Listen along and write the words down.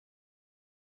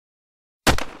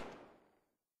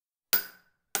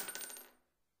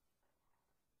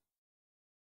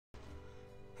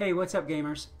Hey, what's up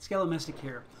gamers? Mystic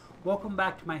here. Welcome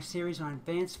back to my series on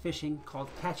advanced fishing called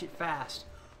Catch It Fast,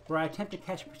 where I attempt to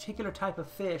catch a particular type of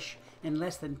fish in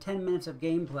less than 10 minutes of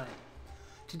gameplay.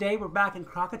 Today we're back in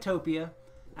Crocotopia,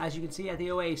 as you can see at the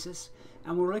Oasis,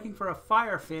 and we're looking for a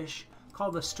firefish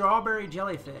called the Strawberry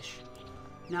Jellyfish.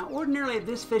 Now ordinarily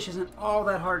this fish isn't all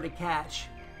that hard to catch,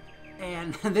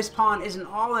 and this pond isn't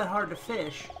all that hard to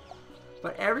fish,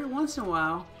 but every once in a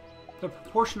while the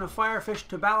proportion of firefish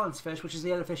to balance fish, which is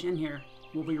the other fish in here,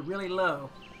 will be really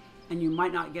low, and you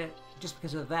might not get it just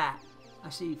because of that. I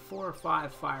see 4 or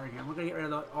 5 fire in here. We're going to get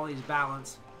rid of all these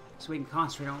balance so we can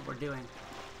concentrate on what we're doing.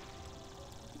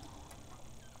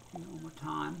 One more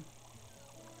time.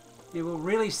 It will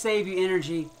really save you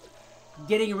energy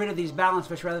getting rid of these balance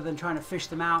fish rather than trying to fish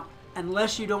them out,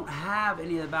 unless you don't have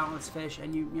any of the balance fish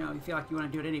and you feel like you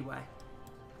want to do it anyway.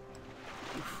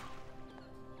 Oof.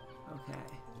 Okay.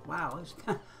 Wow, it's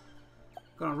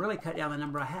going to really cut down the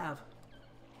number I have.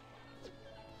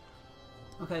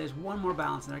 Okay, there's one more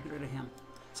balance and I get rid of him.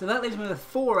 So that leaves me with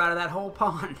 4 out of that whole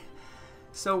pond.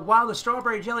 So while the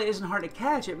strawberry jelly isn't hard to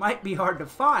catch, it might be hard to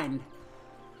find.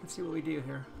 Let's see what we do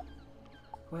here.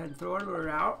 Go ahead and throw our lure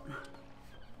out.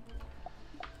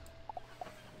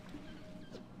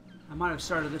 I might have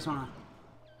started this on a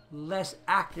less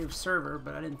active server,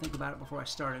 but I didn't think about it before I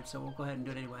started, so we'll go ahead and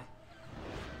do it anyway.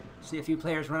 See a few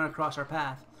players run across our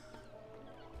path.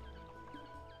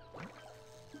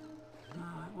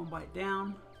 Alright, one bite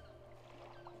down.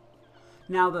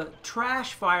 Now the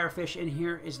trash firefish in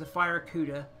here is the fire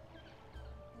cuda.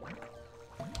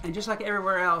 And just like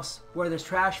everywhere else, where there's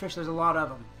trash fish, there's a lot of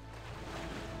them.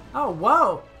 Oh,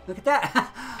 whoa! Look at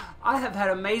that! I have had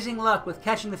amazing luck with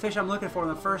catching the fish I'm looking for in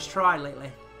the first try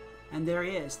lately. And there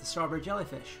he is, the strawberry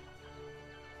jellyfish.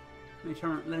 Let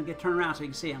him get turned around so you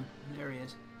can see him. There he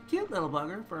is. Cute little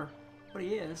bugger for what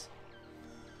he is.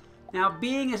 Now,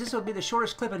 being as this will be the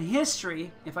shortest clip in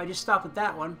history, if I just stop with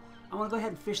that one, I'm going to go ahead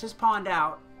and fish this pond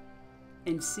out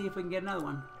and see if we can get another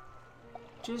one.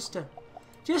 Just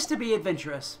to be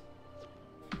adventurous.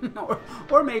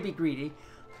 or maybe greedy.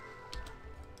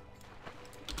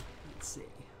 Let's see.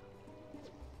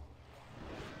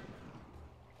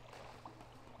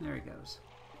 There he goes.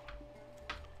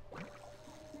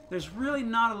 There's really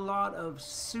not a lot of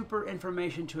super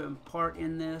information to impart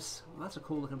in this. Well, that's a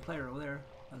cool looking player over there.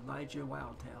 Elijah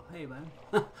Wildtail. Hey, man.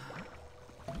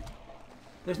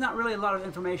 There's not really a lot of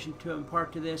information to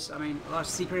impart to this. I mean, a lot of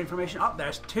secret information. Oh,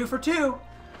 there's 2 for 2.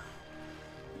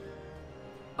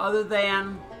 Other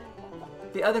than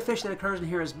the other fish that occurs in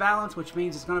here is balance, which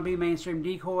means it's going to be mainstream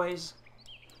decoys.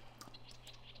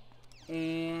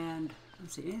 And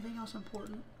let's see, anything else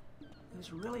important?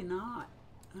 There's really not.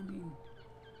 I mean,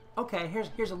 okay,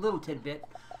 here's a little tidbit.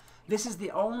 This is the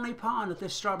only pond that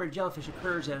this strawberry jellyfish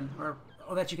occurs in, or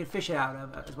that you can fish it out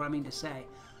of, is what I mean to say.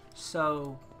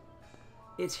 So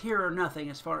it's here or nothing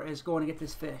as far as going to get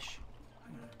this fish.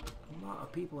 A lot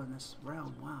of people in this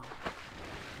realm. Wow.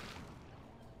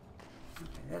 Okay,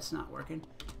 that's not working.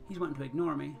 He's wanting to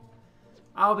ignore me.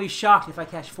 I'll be shocked if I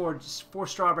catch 4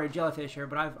 strawberry jellyfish here,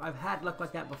 but I've had luck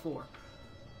like that before.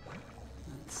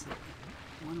 Let's see.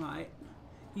 One bite.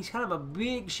 He's kind of a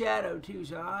big shadow too,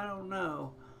 so I don't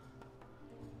know.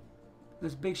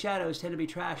 Those big shadows tend to be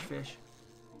trash fish.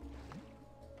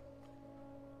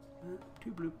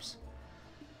 2 bloops.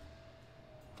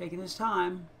 Taking his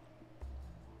time.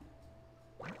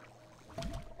 There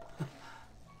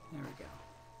we go.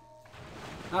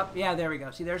 Oh, yeah, there we go.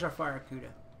 See, there's our fire cuda.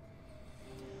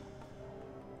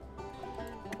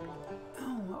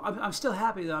 I'm still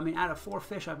happy though. I mean, out of 4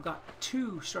 fish, I've got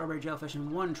 2 strawberry jellyfish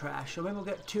and 1 trash. So maybe we'll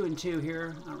get 2 and 2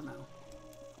 here. I don't know.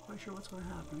 Quite sure what's going to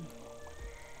happen.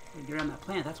 Get around that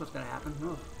plant. That's what's going to happen.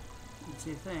 Oh, can't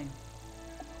see a thing.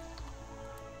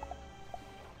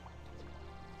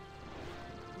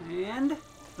 And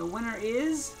the winner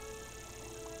is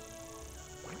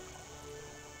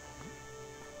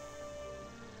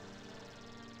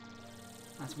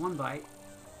that's 1 bite.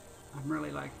 I'm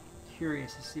really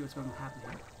curious to see what's going to happen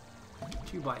here.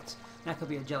 2 bites. That could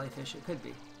be a jellyfish. It could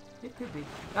be. It could be.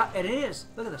 Ah, it is.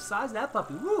 Look at the size of that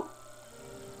puppy. Woo!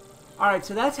 All right,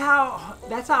 so that's how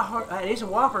hard. It is a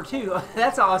whopper too.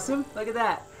 That's awesome. Look at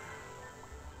that.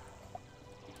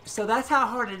 So that's how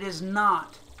hard it is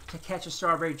not to catch a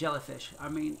strawberry jellyfish. I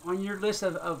mean, on your list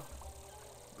on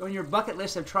your bucket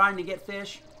list of trying to get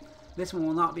fish, this one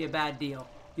will not be a bad deal.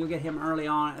 You'll get him early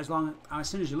on, as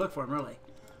soon as you look for him, really.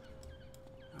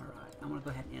 All right, I'm gonna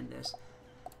go ahead and end this.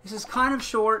 This is kind of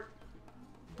short,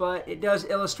 but it does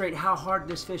illustrate how hard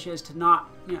this fish is to not,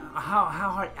 how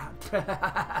hard,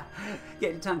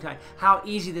 getting tongue-tied, how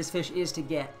easy this fish is to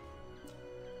get.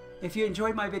 If you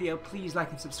enjoyed my video, please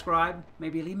like and subscribe.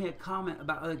 Maybe leave me a comment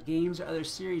about other games or other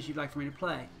series you'd like for me to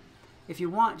play. If you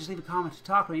want, just leave a comment to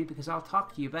talk to me because I'll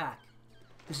talk to you back.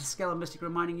 This is Skeleton Mystic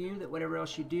reminding you that whatever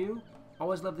else you do,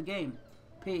 always love the game.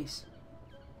 Peace.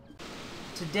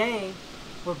 Today,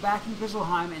 we're back in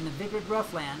Grizzleheim in the Vigrid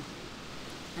Roughland,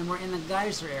 and we're in the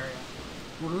geyser area.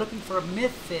 We're looking for a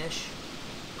myth fish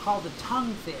called the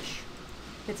tonguefish.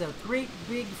 It's a great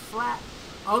big flat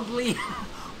ugly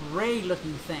ray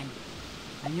looking thing,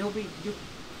 and you'll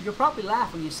probably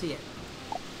laugh when you see it.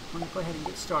 I'm going to go ahead and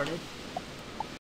get started.